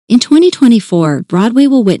In 2024, Broadway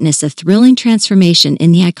will witness a thrilling transformation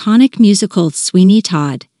in the iconic musical Sweeney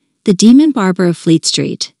Todd, the Demon Barber of Fleet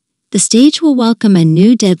Street. The stage will welcome a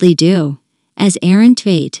new deadly duo, as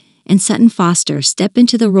Tveit and Sutton Foster step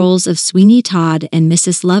into the roles of Sweeney Todd and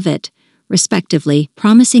Mrs. Lovett, respectively,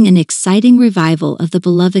 promising an exciting revival of the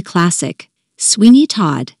beloved classic. Sweeney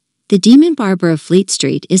Todd, the Demon Barber of Fleet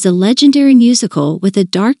Street is a legendary musical with a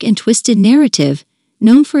dark and twisted narrative,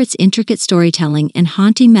 known for its intricate storytelling and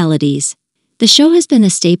haunting melodies. The show has been a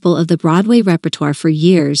staple of the Broadway repertoire for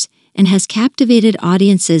years and has captivated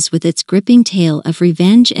audiences with its gripping tale of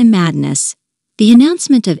revenge and madness. The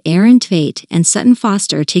announcement of Tveit and Sutton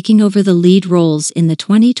Foster taking over the lead roles in the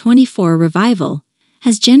 2024 revival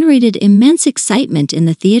has generated immense excitement in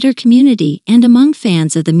the theater community and among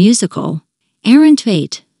fans of the musical.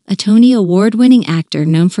 Tveit, a Tony Award-winning actor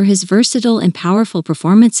known for his versatile and powerful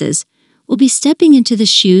performances, will be stepping into the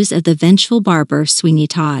shoes of the vengeful barber Sweeney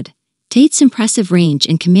Todd. Tveit's impressive range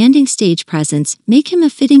and commanding stage presence make him a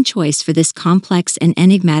fitting choice for this complex and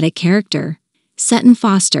enigmatic character. Sutton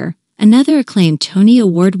Foster, another acclaimed Tony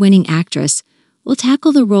Award-winning actress, will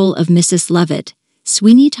tackle the role of Mrs. Lovett,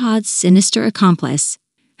 Sweeney Todd's sinister accomplice.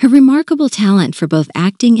 Her remarkable talent for both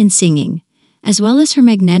acting and singing, as well as her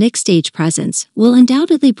magnetic stage presence, will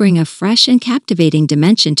undoubtedly bring a fresh and captivating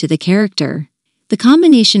dimension to the character. The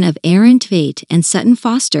combination of Tveit and Sutton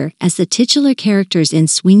Foster as the titular characters in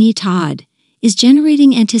Sweeney Todd is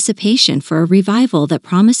generating anticipation for a revival that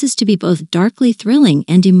promises to be both darkly thrilling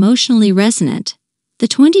and emotionally resonant. The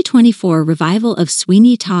 2024 revival of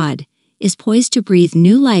Sweeney Todd is poised to breathe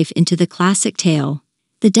new life into the classic tale.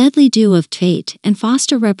 The deadly duo of Tveit and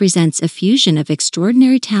Foster represents a fusion of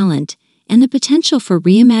extraordinary talent and the potential for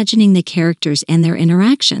reimagining the characters and their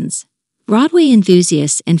interactions. Broadway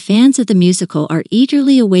enthusiasts and fans of the musical are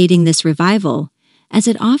eagerly awaiting this revival, as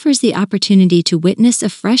it offers the opportunity to witness a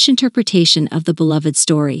fresh interpretation of the beloved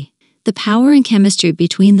story. The power and chemistry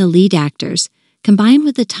between the lead actors, combined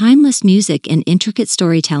with the timeless music and intricate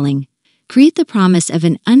storytelling, create the promise of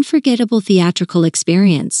an unforgettable theatrical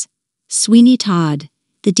experience. Sweeney Todd,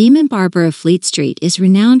 the Demon Barber of Fleet Street, is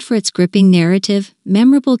renowned for its gripping narrative,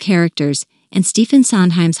 memorable characters, and Stephen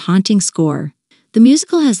Sondheim's haunting score. The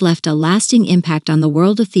musical has left a lasting impact on the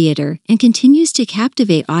world of theater and continues to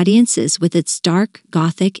captivate audiences with its dark,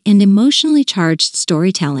 gothic, and emotionally charged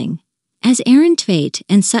storytelling. As Tveit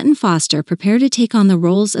and Sutton Foster prepare to take on the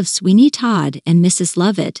roles of Sweeney Todd and Mrs.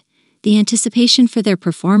 Lovett, the anticipation for their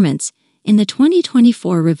performance in the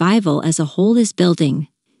 2024 revival as a whole is building.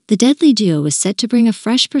 The deadly duo is set to bring a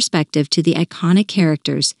fresh perspective to the iconic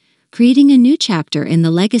characters, creating a new chapter in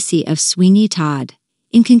the legacy of Sweeney Todd.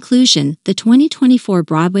 In conclusion, the 2024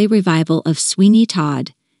 Broadway revival of Sweeney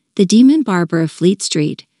Todd, the Demon Barber of Fleet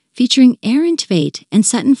Street, featuring Tveit and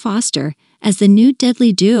Sutton Foster as the new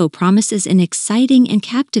deadly duo, promises an exciting and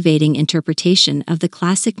captivating interpretation of the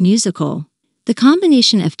classic musical. The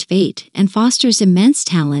combination of Tveit and Foster's immense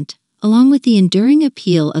talent, along with the enduring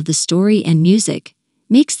appeal of the story and music,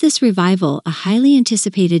 makes this revival a highly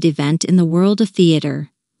anticipated event in the world of theater.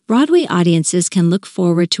 Broadway audiences can look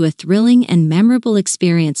forward to a thrilling and memorable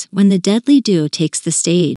experience when the deadly duo takes the stage.